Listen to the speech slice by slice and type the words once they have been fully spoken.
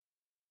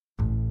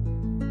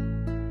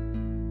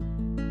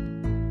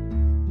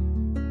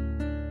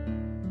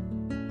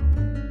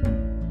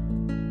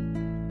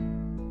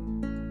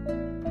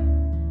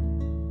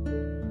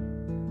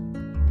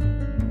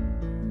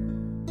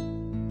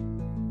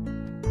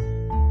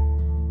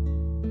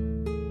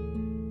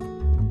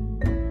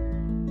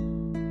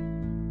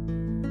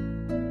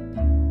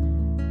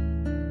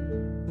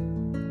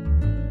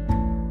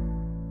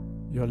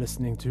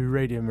listening to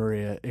Radio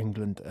Maria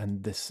England,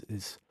 and this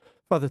is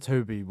Father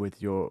Toby with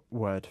your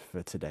word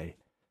for today.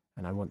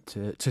 And I want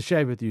to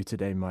share with you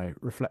today my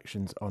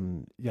reflections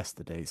on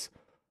yesterday's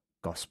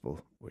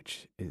Gospel,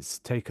 which is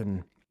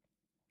taken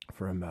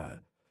from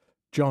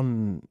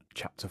John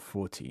chapter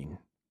 14.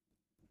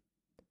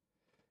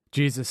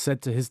 Jesus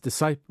said to his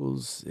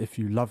disciples, "If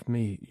you love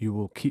me, you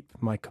will keep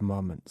my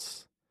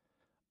commandments.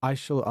 I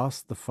shall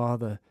ask the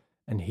Father,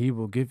 and he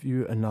will give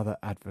you another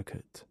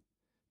advocate,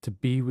 to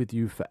be with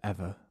you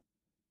forever,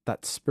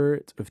 that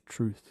Spirit of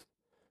truth,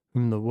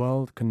 whom the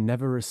world can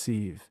never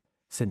receive,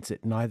 since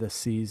it neither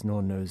sees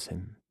nor knows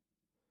him.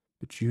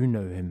 But you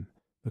know him,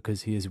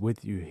 because he is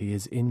with you, he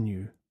is in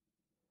you.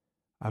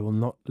 I will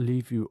not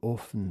leave you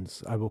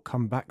orphans, I will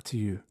come back to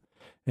you.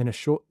 In a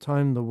short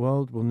time the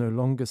world will no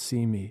longer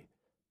see me,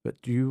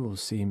 but you will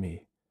see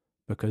me,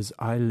 because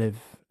I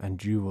live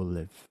and you will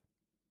live.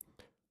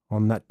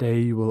 On that day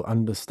you will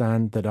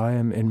understand that I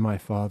am in my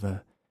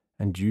Father,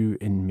 and you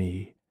in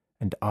me,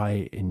 and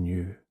I in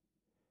you.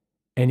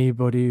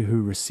 Anybody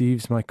who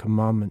receives my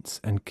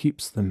commandments and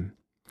keeps them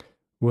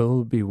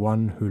will be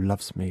one who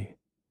loves me,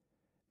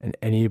 and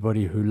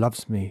anybody who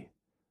loves me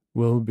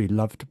will be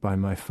loved by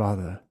my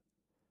Father,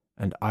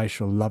 and I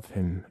shall love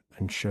him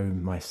and show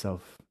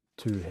myself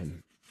to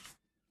him."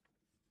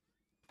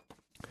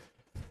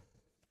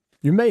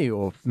 You may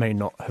or may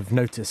not have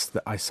noticed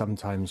that I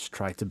sometimes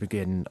try to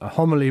begin a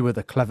homily with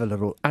a clever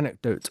little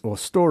anecdote or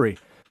story,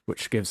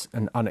 which gives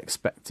an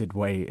unexpected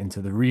way into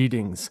the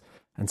readings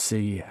and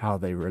see how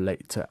they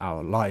relate to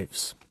our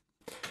lives.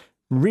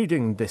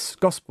 Reading this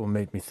gospel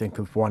made me think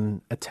of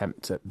one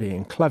attempt at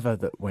being clever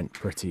that went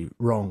pretty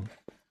wrong.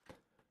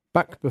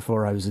 Back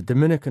before I was a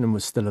Dominican and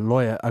was still a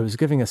lawyer, I was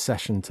giving a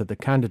session to the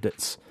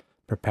candidates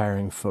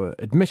preparing for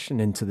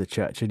admission into the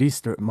church at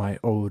Easter at my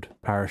old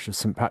parish of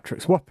St.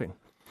 Patrick's, Wapping.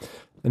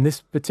 And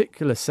this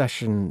particular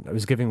session I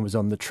was giving was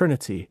on the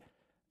Trinity,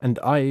 and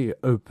I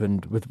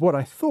opened with what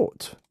I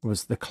thought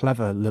was the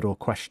clever little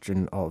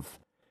question of,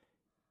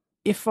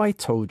 if I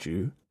told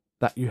you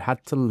that you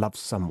had to love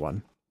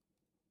someone,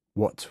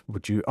 what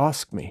would you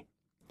ask me?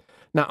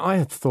 Now, I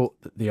had thought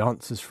that the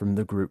answers from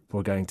the group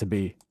were going to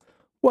be,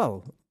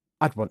 well,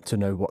 I'd want to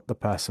know what the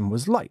person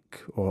was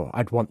like, or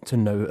I'd want to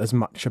know as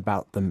much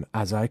about them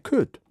as I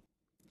could.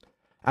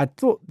 I'd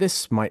thought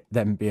this might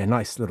then be a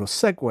nice little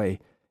segue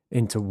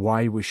into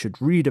why we should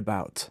read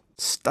about,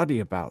 study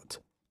about,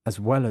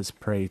 as well as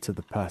pray to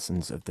the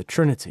persons of the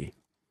Trinity.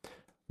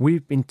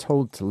 We've been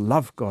told to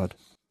love God,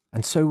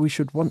 and so we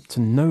should want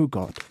to know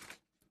God.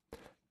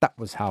 That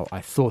was how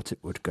I thought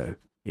it would go.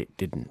 It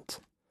didn't.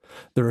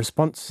 The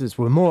responses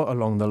were more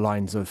along the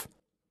lines of,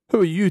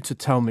 "Who are you to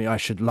tell me I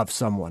should love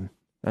someone?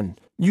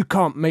 And you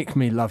can't make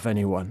me love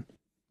anyone."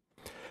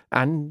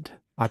 And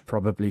I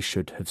probably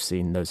should have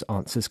seen those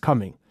answers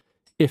coming.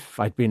 If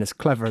I'd been as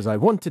clever as I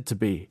wanted to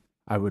be,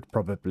 I would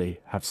probably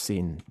have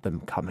seen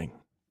them coming.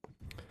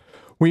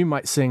 We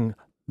might sing,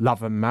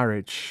 "Love and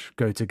marriage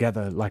go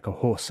together like a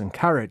horse and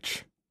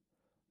carriage,"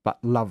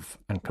 but love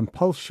and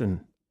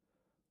compulsion,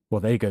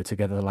 well, they go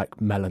together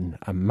like melon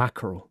and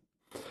mackerel.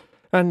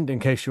 And in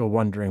case you're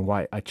wondering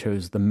why I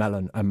chose the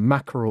melon and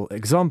mackerel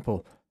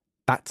example,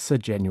 that's a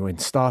genuine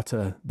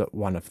starter that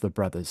one of the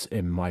brothers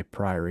in my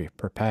priory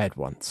prepared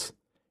once.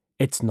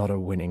 It's not a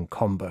winning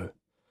combo.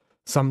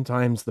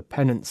 Sometimes the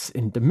penance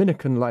in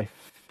Dominican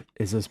life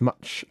is as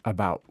much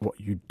about what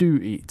you do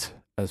eat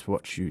as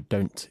what you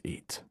don't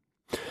eat.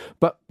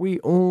 But we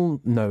all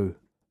know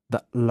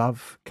that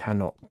love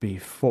cannot be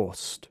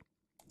forced.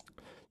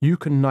 You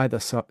can neither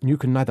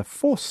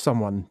force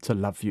someone to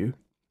love you,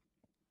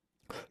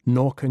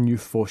 nor can you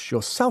force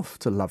yourself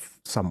to love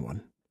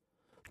someone.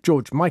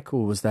 George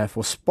Michael was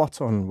therefore spot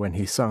on when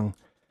he sung,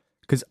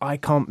 "'Cause I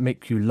can't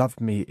make you love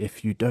me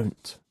if you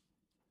don't.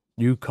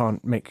 You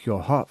can't make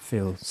your heart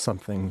feel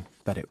something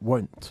that it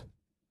won't."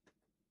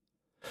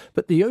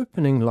 But the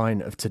opening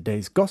line of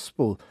today's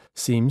gospel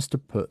seems to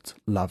put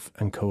love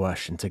and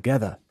coercion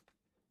together.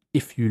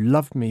 "If you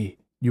love me,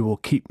 you will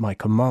keep my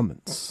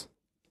commandments."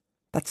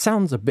 That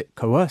sounds a bit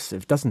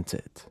coercive, doesn't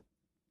it?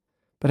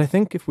 But I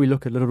think if we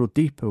look a little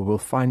deeper, we'll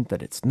find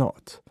that it's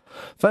not.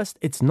 First,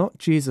 it's not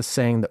Jesus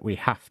saying that we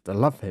have to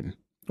love him,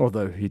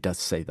 although he does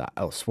say that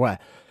elsewhere.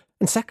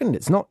 And second,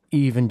 it's not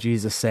even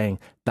Jesus saying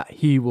that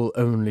he will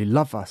only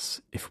love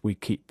us if we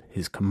keep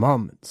his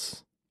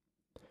commandments.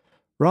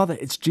 Rather,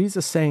 it's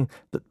Jesus saying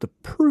that the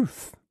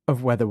proof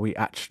of whether we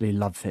actually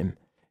love him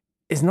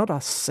is not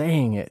us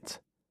saying it,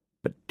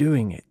 but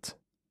doing it.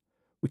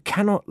 We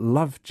cannot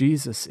love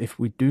Jesus if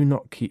we do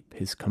not keep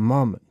his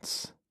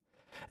commandments.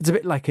 It's a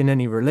bit like in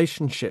any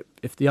relationship,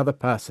 if the other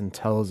person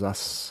tells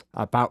us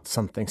about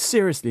something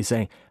seriously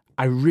saying,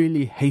 "I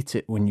really hate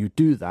it when you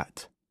do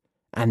that,"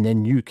 and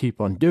then you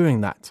keep on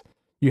doing that,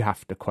 you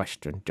have to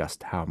question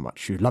just how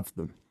much you love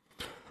them.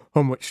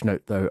 On which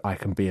note, though, I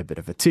can be a bit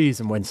of a tease,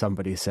 and when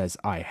somebody says,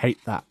 "I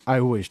hate that," I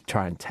always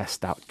try and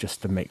test out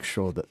just to make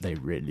sure that they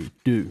really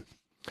do.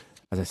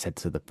 As I said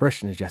to the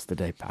parishioners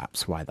yesterday,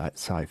 perhaps why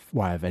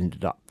I've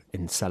ended up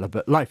in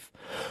celibate life.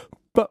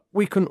 But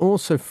we can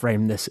also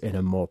frame this in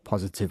a more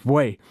positive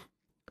way.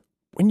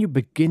 When you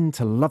begin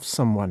to love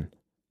someone,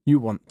 you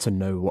want to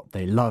know what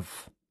they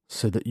love,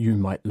 so that you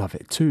might love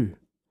it too.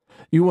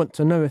 You want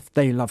to know if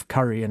they love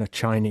curry and a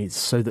Chinese,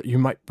 so that you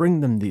might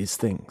bring them these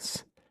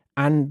things,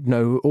 and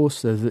know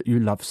also that you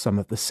love some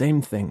of the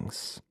same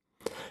things.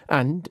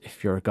 And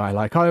if you're a guy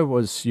like I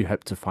was, you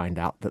hope to find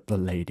out that the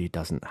lady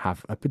doesn't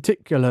have a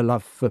particular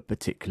love for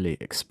particularly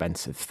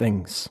expensive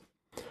things.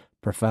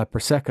 Prefer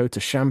Prosecco to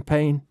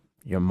champagne?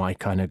 You're my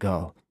kind of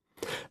girl.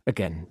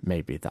 Again,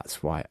 maybe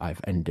that's why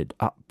I've ended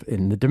up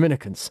in the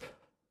Dominicans.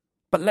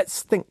 But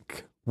let's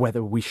think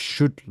whether we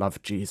should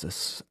love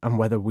Jesus and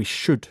whether we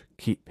should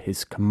keep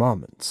his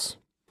commandments.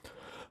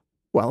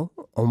 Well,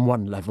 on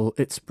one level,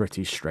 it's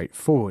pretty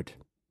straightforward.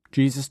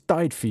 Jesus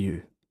died for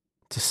you,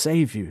 to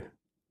save you.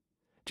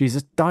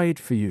 Jesus died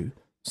for you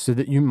so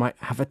that you might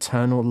have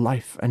eternal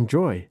life and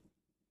joy.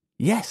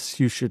 Yes,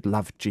 you should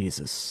love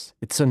Jesus.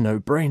 It's a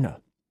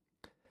no-brainer.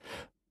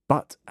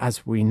 But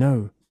as we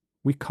know,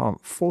 we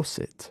can't force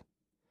it.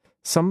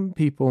 Some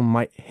people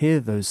might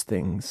hear those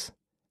things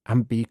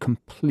and be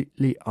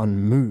completely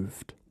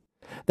unmoved.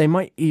 They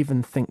might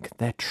even think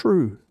they're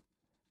true,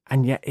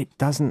 and yet it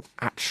doesn't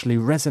actually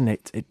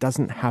resonate. It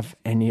doesn't have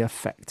any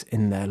effect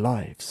in their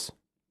lives.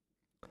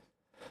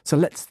 So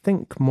let's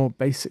think more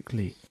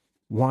basically.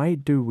 Why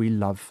do we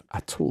love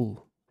at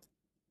all?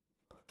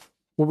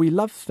 Well, we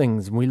love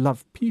things and we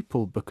love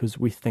people because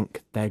we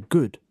think they're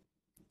good.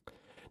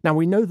 Now,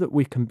 we know that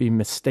we can be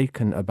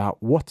mistaken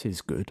about what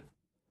is good,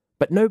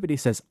 but nobody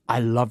says, I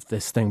love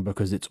this thing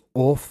because it's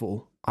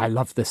awful. I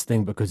love this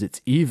thing because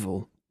it's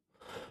evil.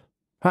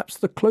 Perhaps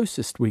the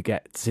closest we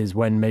get is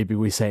when maybe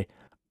we say,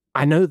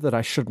 I know that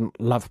I shouldn't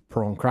love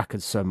prawn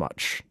crackers so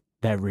much.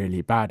 They're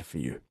really bad for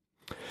you.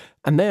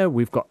 And there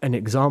we've got an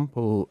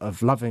example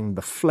of loving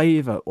the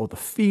flavour or the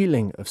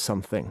feeling of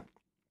something,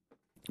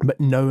 but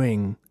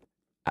knowing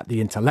at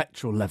the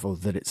intellectual level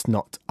that it's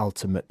not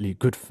ultimately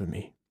good for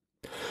me.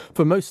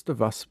 For most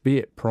of us, be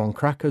it prawn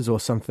crackers or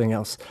something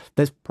else,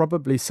 there's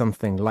probably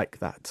something like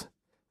that.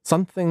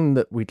 Something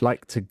that we'd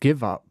like to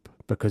give up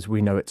because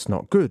we know it's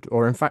not good,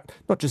 or in fact,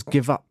 not just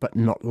give up but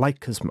not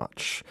like as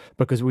much,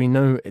 because we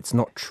know it's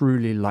not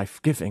truly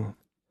life-giving.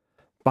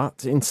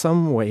 But in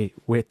some way,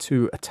 we're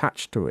too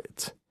attached to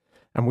it,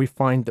 and we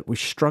find that we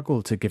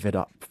struggle to give it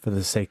up for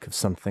the sake of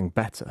something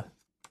better.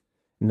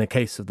 In the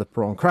case of the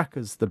prawn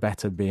crackers, the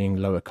better being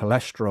lower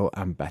cholesterol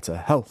and better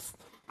health.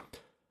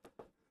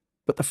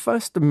 But the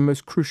first and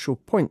most crucial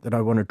point that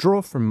I want to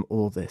draw from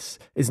all this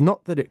is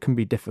not that it can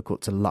be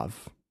difficult to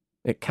love.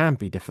 It can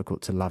be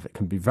difficult to love. It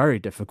can be very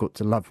difficult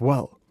to love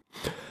well.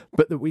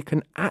 But that we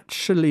can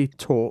actually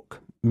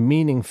talk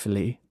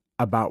meaningfully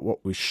about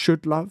what we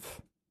should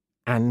love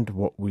and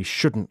what we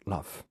shouldn't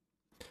love.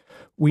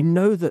 We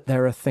know that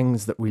there are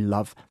things that we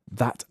love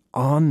that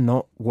are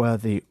not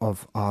worthy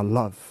of our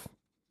love.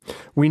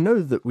 We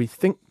know that we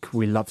think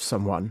we love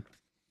someone.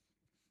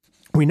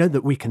 We know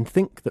that we can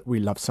think that we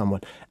love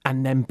someone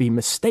and then be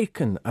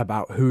mistaken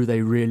about who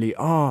they really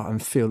are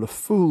and feel a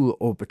fool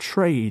or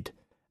betrayed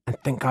and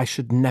think I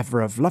should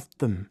never have loved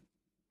them.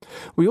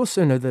 We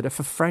also know that if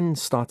a friend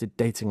started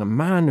dating a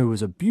man who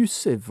was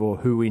abusive or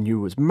who we knew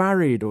was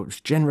married or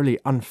was generally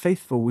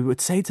unfaithful, we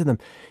would say to them,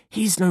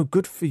 he's no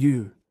good for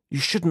you. You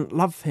shouldn't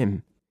love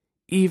him.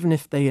 Even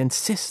if they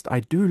insist I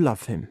do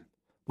love him,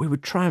 we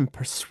would try and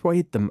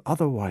persuade them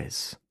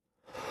otherwise.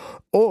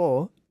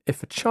 Or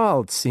if a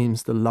child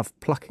seems to love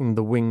plucking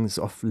the wings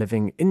off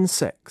living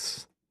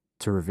insects,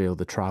 to reveal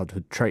the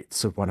childhood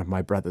traits of one of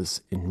my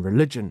brothers in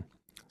religion.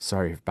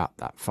 Sorry about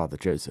that, Father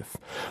Joseph.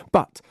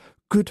 But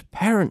good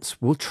parents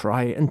will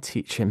try and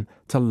teach him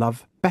to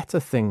love better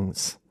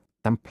things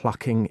than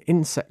plucking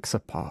insects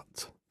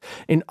apart.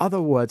 In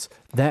other words,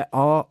 there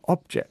are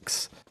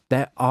objects,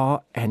 there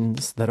are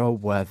ends that are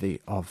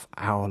worthy of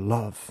our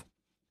love.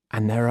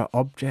 And there are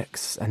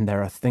objects and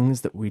there are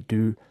things that we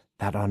do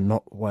that are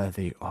not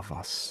worthy of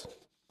us.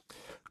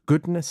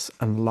 Goodness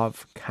and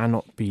love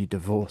cannot be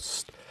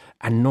divorced,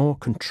 and nor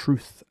can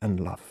truth and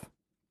love.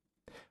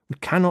 We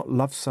cannot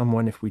love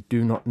someone if we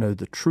do not know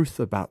the truth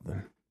about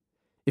them.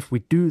 If we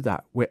do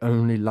that, we're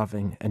only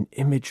loving an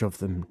image of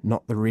them,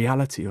 not the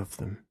reality of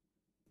them.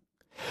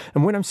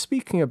 And when I'm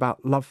speaking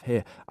about love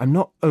here, I'm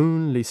not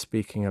only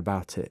speaking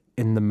about it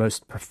in the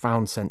most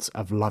profound sense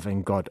of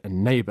loving God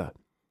and neighbour.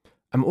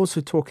 I'm also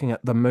talking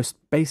at the most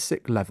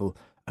basic level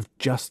of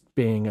just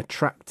being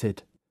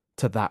attracted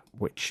to that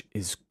which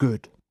is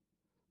good,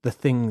 the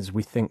things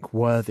we think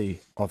worthy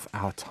of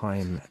our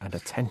time and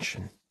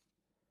attention.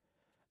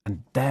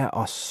 And there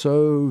are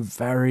so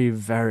very,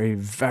 very,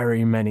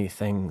 very many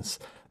things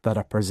that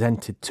are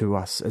presented to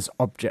us as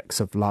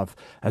objects of love,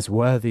 as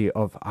worthy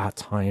of our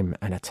time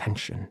and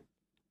attention.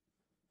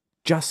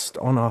 Just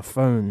on our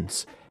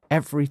phones,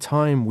 every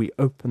time we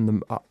open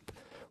them up,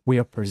 we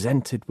are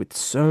presented with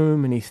so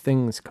many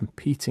things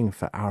competing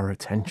for our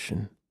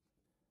attention.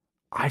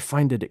 I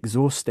find it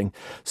exhausting.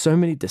 So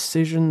many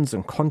decisions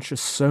and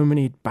so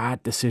many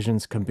bad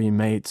decisions can be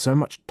made, so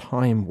much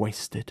time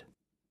wasted.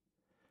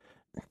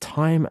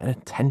 time and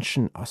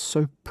attention are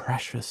so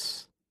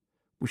precious.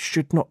 We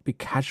should not be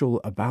casual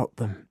about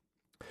them.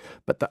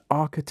 But the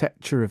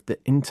architecture of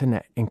the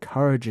internet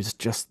encourages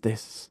just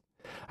this.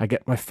 I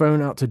get my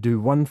phone out to do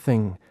one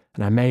thing,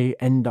 and I may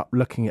end up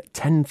looking at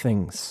 10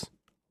 things,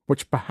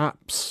 which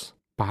perhaps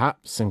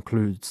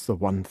includes the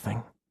one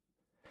thing.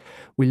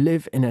 We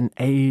live in an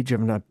age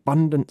of an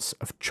abundance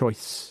of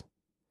choice,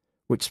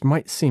 which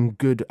might seem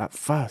good at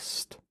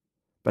first,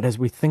 but as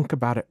we think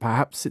about it,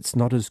 perhaps it's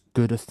not as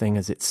good a thing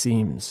as it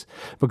seems,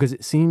 because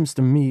it seems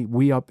to me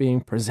we are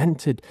being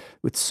presented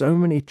with so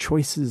many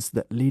choices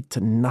that lead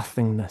to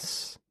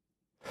nothingness,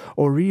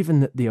 or even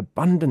that the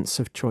abundance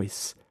of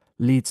choice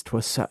leads to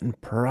a certain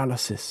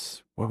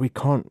paralysis where we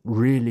can't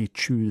really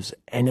choose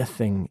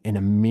anything in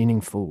a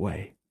meaningful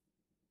way.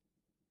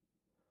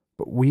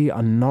 But we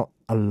are not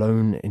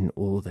alone in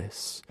all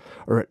this,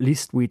 or at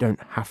least we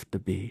don't have to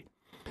be.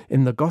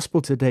 In the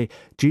gospel today,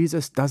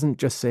 Jesus doesn't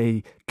just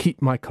say,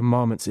 "Keep my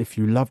commandments if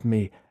you love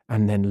me,"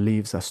 and then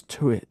leaves us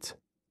to it.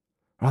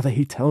 Rather,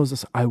 he tells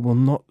us, "I will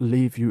not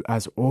leave you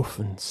as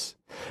orphans."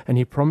 And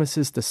he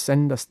promises to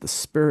send us the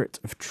Spirit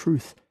of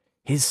truth,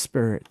 his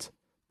Spirit,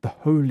 the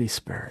Holy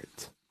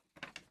Spirit.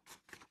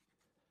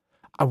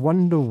 I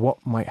wonder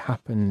what might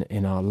happen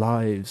in our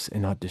lives,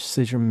 in our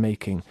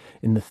decision-making,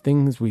 in the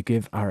things we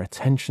give our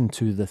attention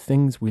to, the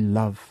things we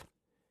love,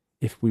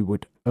 if we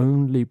would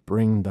only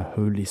bring the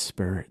Holy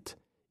Spirit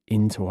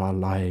into our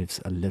lives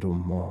a little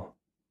more.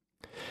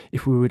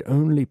 If we would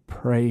only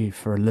pray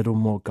for a little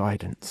more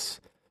guidance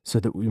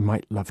so that we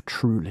might love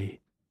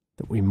truly,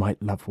 that we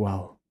might love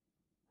well.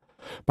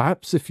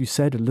 Perhaps if you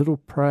said a little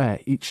prayer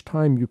each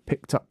time you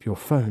picked up your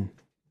phone.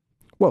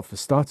 Well, for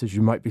starters,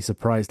 you might be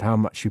surprised how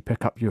much you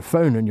pick up your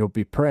phone and you'll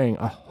be praying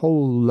a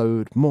whole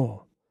load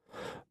more.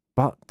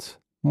 But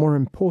more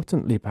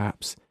importantly,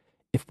 perhaps,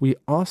 if we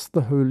ask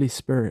the Holy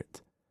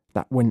Spirit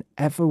that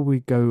whenever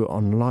we go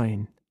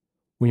online,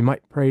 we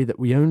might pray that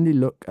we only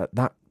look at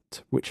that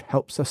which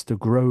helps us to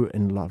grow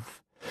in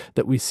love,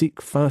 that we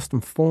seek first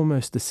and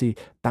foremost to see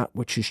that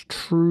which is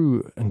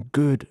true and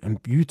good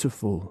and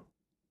beautiful,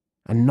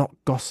 and not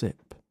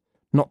gossip,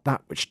 not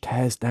that which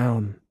tears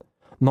down,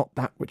 not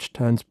that which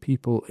turns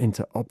people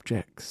into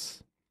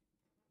objects.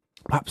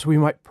 Perhaps we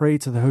might pray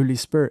to the Holy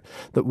Spirit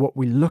that what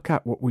we look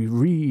at, what we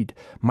read,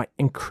 might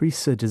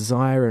increase a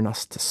desire in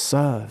us to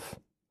serve,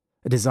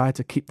 a desire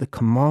to keep the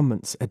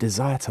commandments, a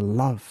desire to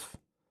love,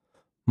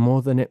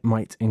 more than it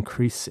might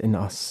increase in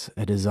us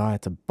a desire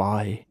to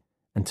buy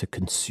and to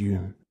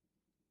consume.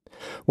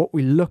 What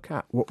we look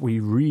at, what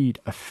we read,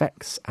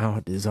 affects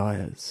our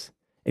desires.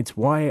 It's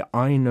why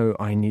I know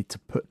I need to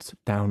put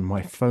down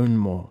my phone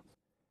more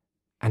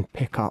and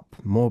pick up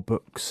more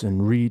books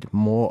and read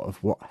more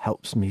of what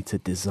helps me to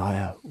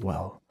desire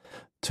well,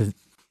 to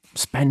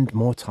spend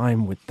more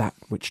time with that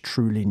which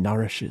truly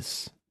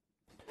nourishes.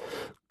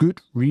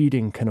 Good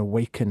reading can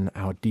awaken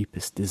our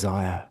deepest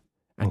desire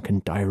and can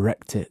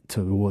direct it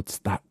towards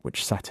that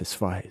which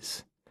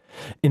satisfies.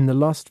 In the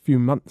last few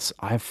months,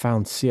 I have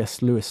found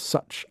C.S. Lewis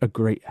such a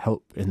great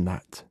help in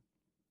that.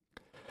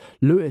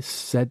 Lewis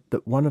said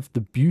that one of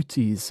the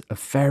beauties of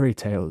fairy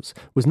tales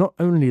was not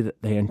only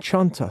that they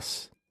enchant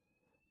us,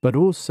 but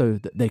also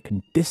that they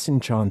can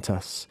disenchant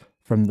us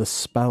from the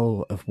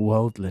spell of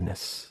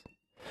worldliness,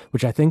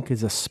 which I think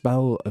is a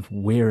spell of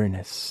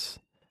weariness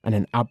and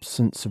an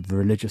absence of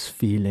religious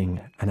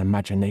feeling and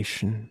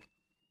imagination.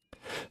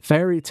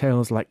 Fairy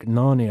tales like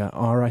Narnia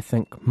are, I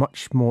think,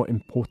 much more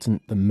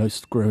important than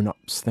most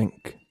grown-ups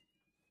think.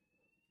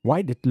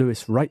 Why did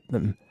Lewis write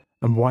them,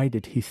 and why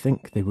did he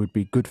think they would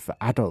be good for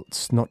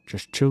adults, not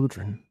just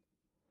children?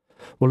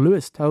 Well,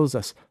 Lewis tells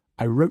us,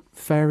 "I wrote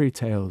fairy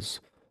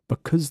tales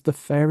because the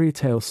fairy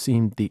tale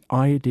seemed the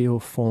ideal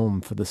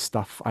form for the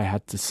stuff I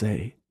had to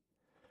say.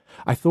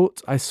 I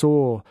thought I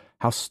saw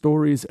how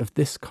stories of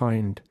this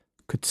kind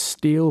could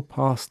steal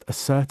past a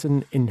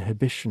certain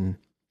inhibition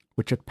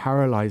which had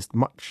paralyzed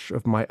much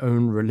of my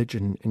own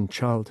religion in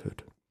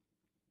childhood."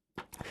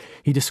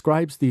 He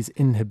describes these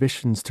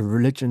inhibitions to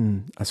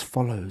religion as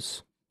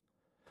follows.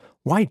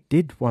 Why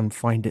did one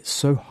find it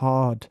so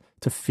hard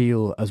to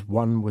feel as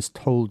one was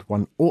told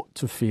one ought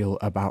to feel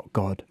about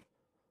God,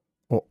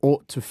 or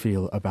ought to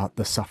feel about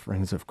the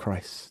sufferings of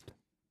Christ?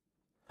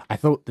 I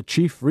thought the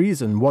chief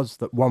reason was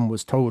that one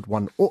was told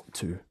one ought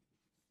to.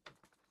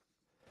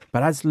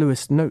 But as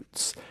Lewis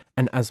notes,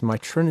 and as my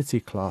Trinity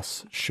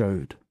class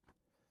showed,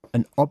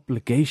 an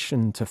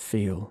obligation to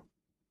feel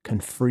can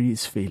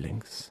freeze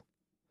feelings.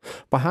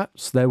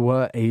 Perhaps there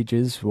were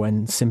ages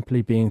when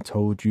simply being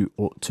told you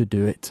ought to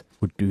do it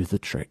would do the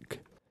trick,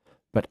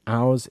 but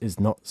ours is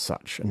not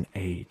such an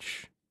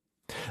age.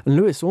 And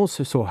Lewis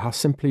also saw how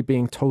simply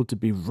being told to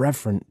be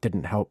reverent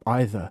didn't help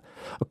either.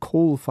 A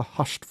call for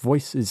hushed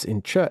voices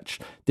in church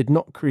did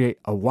not create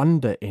a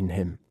wonder in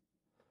him.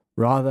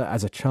 Rather,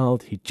 as a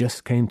child, he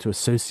just came to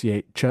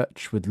associate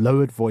church with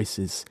lowered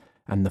voices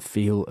and the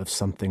feel of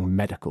something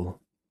medical.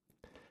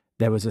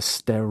 There was a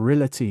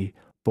sterility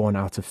born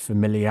out of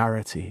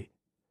familiarity,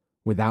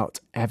 without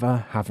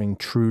ever having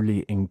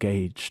truly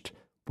engaged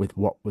with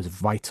what was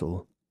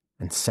vital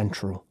and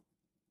central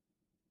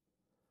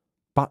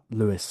But,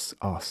 Lewis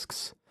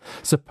asks,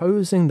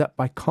 supposing that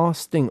by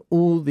casting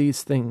all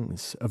these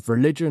things of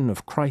religion,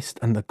 of Christ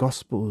and the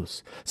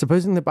Gospels,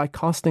 supposing that by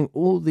casting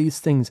all these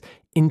things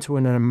into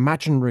an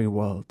imaginary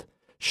world,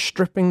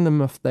 stripping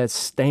them of their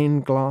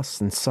stained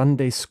glass and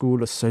Sunday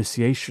school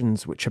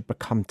associations which have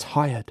become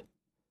tired,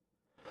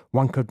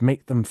 one could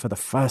make them for the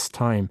first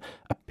time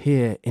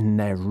appear in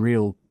their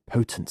real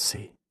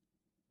potency.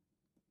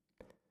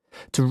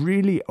 To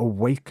really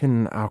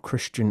awaken our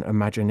Christian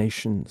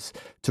imaginations,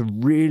 to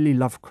really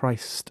love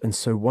Christ and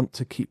so want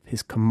to keep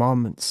his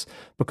commandments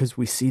because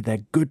we see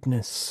their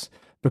goodness,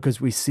 because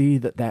we see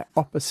that their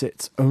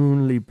opposites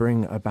only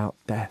bring about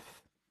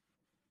death.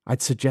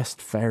 I'd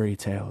suggest fairy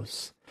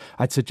tales.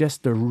 I'd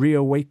suggest a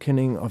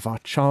reawakening of our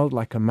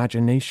childlike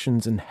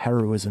imaginations and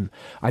heroism.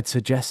 I'd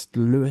suggest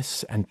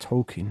Lewis and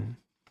Tolkien.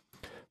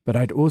 But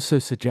I'd also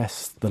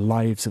suggest the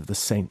lives of the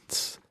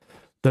saints,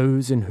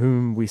 those in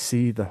whom we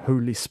see the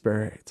Holy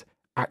Spirit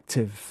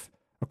active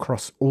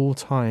across all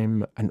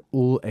time and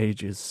all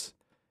ages,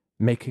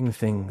 making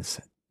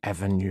things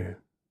ever new.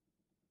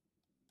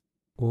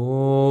 O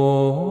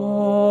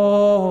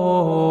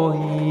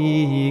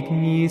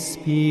igni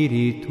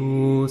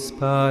spiritus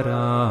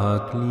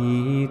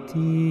paracliti,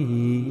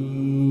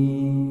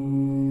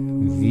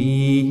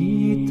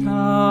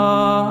 vita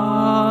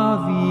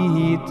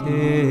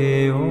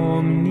vitae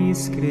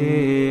omnis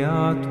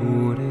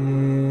creature,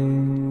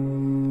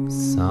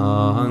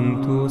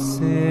 Sanctus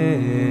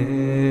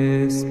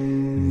es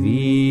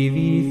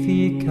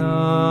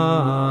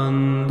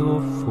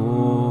vivificando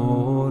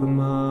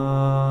formas.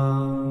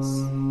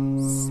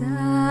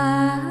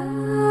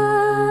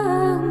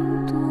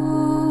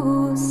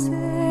 Sanctus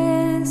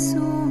es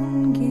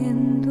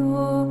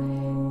ungiendo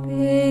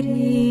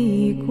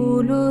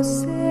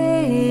periculos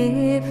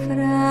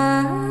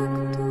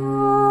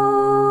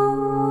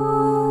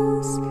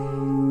effractos.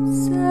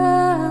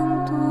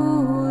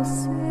 Sanctus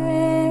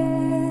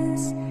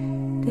es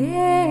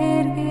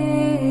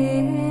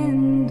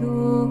dergendo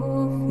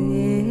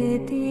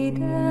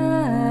fetida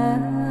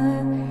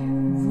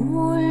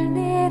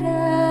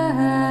vulnera.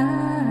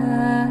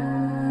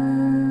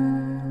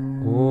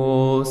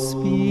 O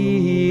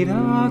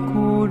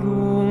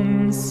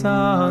spiraculum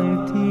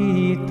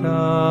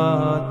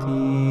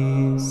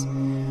sanctitatis,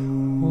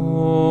 o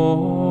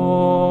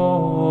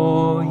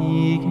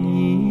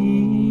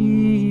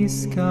ignis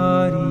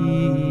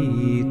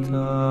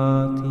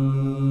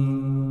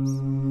caritatis,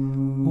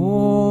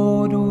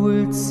 o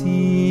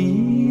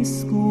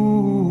dulcis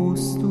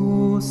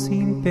gustus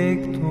in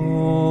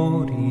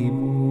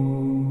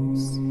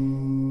pectoribus,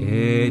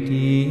 et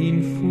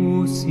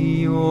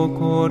infusio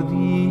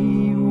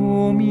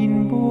cordium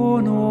in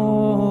bono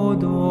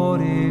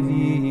odore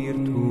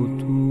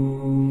virtutum.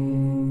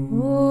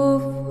 O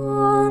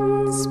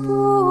fons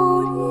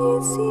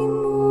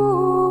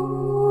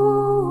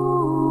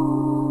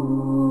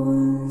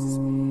purissimus,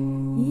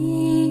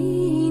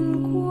 in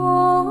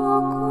quo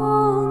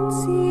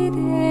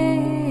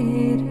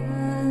consideratur,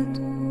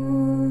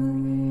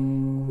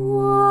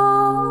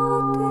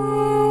 quod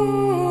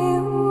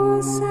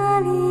Deus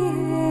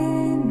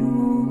alienus,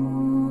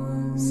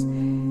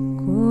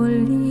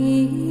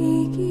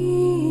 colligit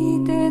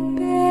et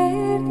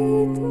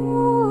perditus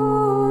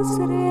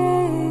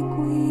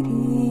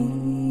requirit.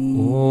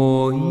 O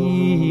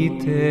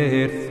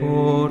iter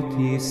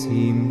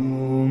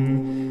fortissimum,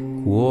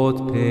 quod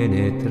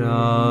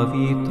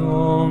penetravit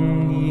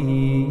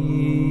omnia,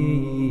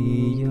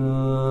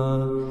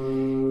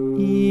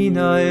 in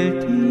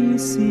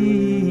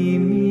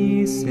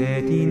altissimis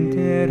et in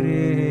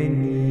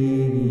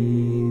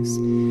terrenis,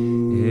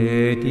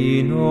 et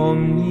in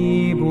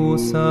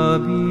omnibus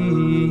abyssis.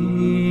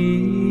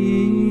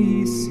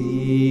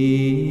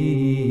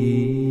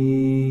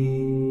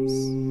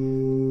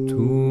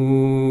 Tu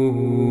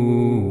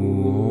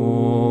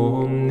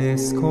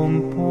omnes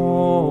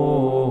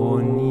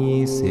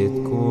componis et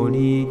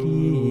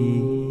colligis.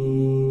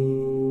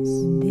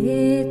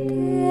 De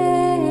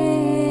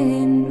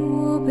te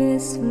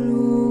nubes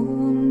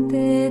fluunt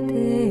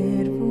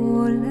ter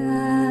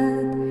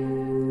volat,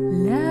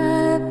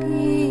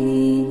 lapides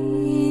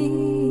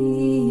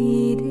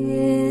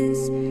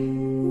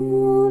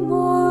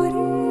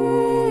humorem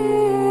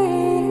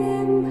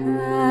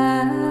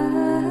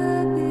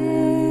habent,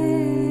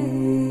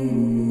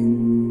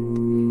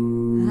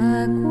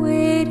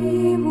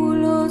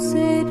 aqueribulos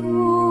educunt,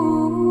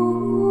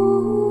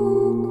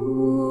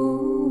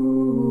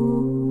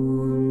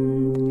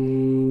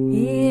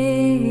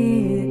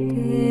 et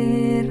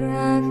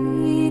terra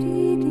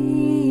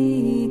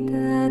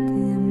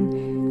viriditatem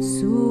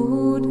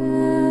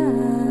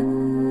sudat.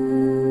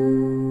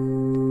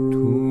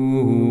 Tu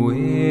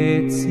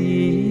et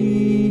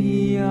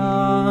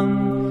siam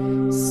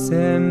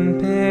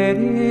semper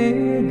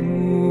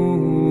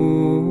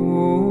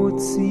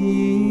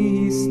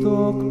educis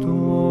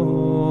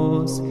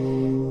doctos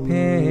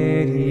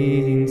per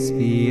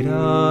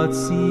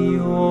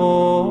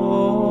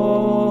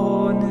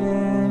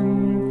inspirationem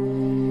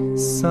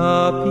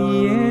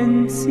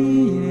sapientiae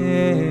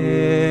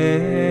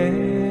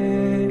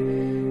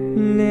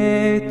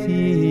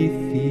leti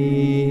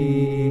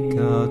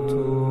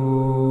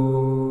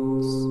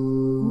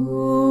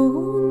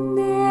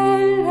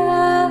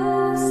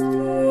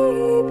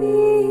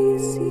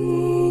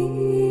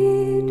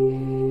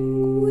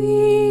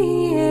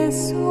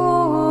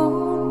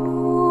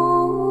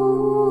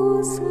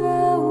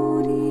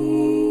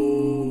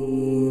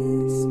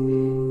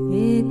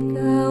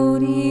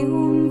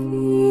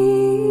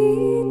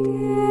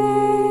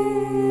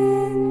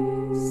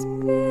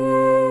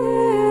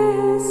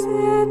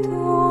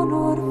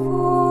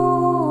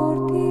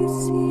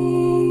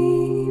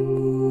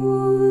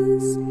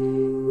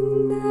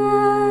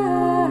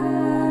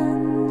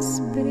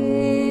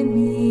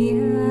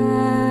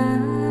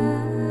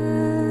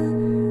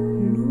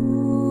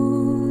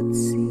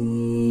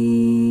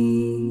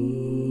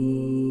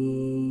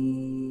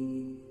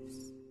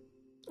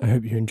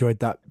enjoyed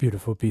that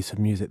beautiful piece of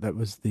music. That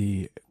was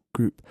the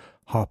group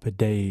Harper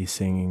Day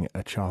singing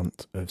a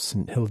chant of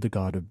St.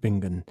 Hildegard of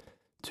Bingen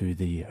to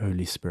the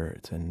Holy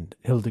Spirit. And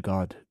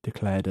Hildegard,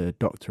 declared a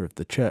doctor of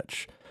the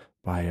Church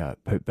by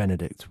Pope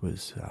Benedict,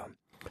 was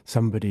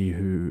somebody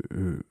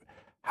who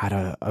had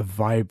a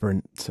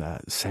vibrant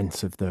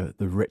sense of the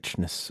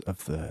richness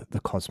of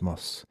the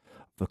cosmos,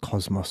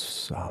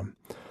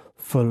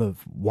 full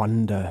of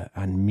wonder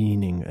and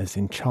meaning, as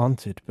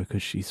enchanted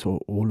because she saw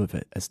all of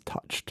it as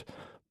touched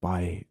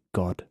by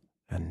God.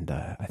 And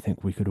I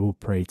think we could all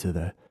pray to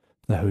the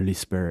Holy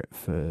Spirit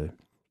for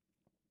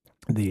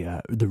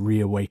the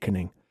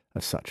reawakening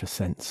of such a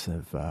sense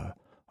of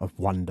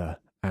wonder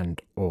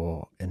and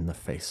awe in the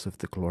face of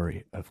the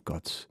glory of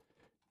God's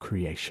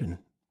creation.